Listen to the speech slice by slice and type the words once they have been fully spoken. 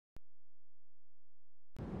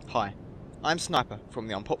Hi, I'm Sniper from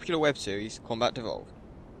the unpopular web series Combat Devolved.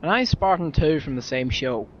 And I'm Spartan 2 from the same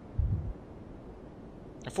show.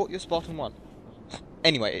 I thought you were Spartan 1.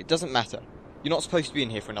 Anyway, it doesn't matter. You're not supposed to be in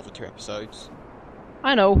here for another 2 episodes.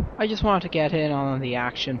 I know, I just wanted to get in on the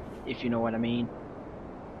action, if you know what I mean.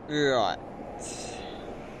 Right.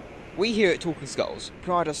 We here at Talking Skulls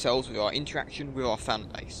pride ourselves with our interaction with our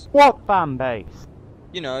fan base. What fan base?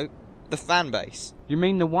 You know, the fan base. You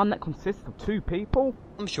mean the one that consists of 2 people?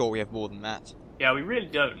 I'm sure we have more than that. Yeah, we really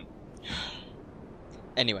don't.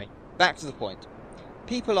 Anyway, back to the point.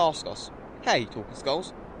 People ask us, hey Talking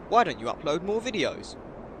Skulls, why don't you upload more videos?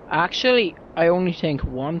 Actually, I only think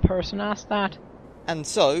one person asked that. And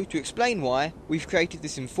so, to explain why, we've created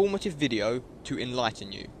this informative video to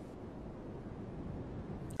enlighten you.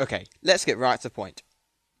 Okay, let's get right to the point.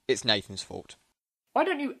 It's Nathan's fault. Why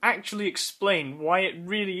don't you actually explain why it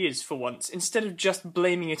really is for once, instead of just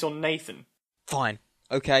blaming it on Nathan? Fine,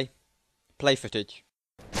 okay. Play footage.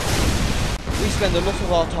 We spend a lot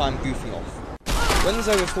of our time goofing off. When there's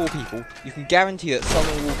over 4 people, you can guarantee that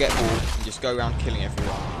someone will get bored and just go around killing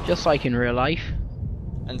everyone. Just like in real life.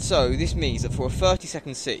 And so, this means that for a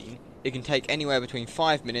 30-second scene, it can take anywhere between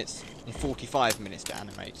 5 minutes and 45 minutes to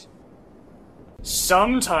animate.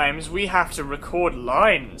 Sometimes we have to record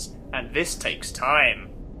lines, and this takes time.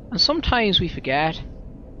 And sometimes we forget.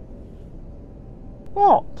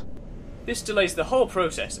 What? This delays the whole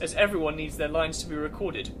process, as everyone needs their lines to be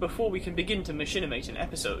recorded before we can begin to machinimate an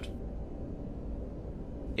episode.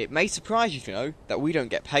 It may surprise you to know that we don't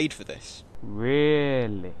get paid for this.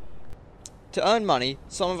 Really? To earn money,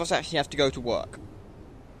 some of us actually have to go to work.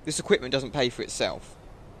 This equipment doesn't pay for itself.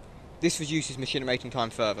 This reduces machinimating time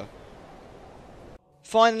further.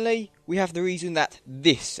 Finally, we have the reason that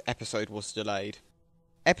this episode was delayed.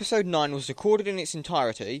 Episode 9 was recorded in its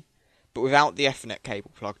entirety, but without the Ethernet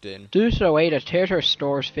cable plugged in. Due to the way the theatre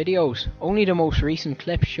stores videos, only the most recent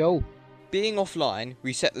clips show. Being offline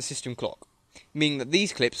reset the system clock, meaning that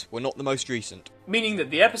these clips were not the most recent. Meaning that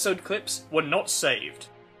the episode clips were not saved.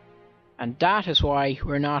 And that is why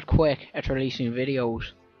we're not quick at releasing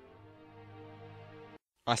videos.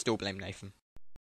 I still blame Nathan.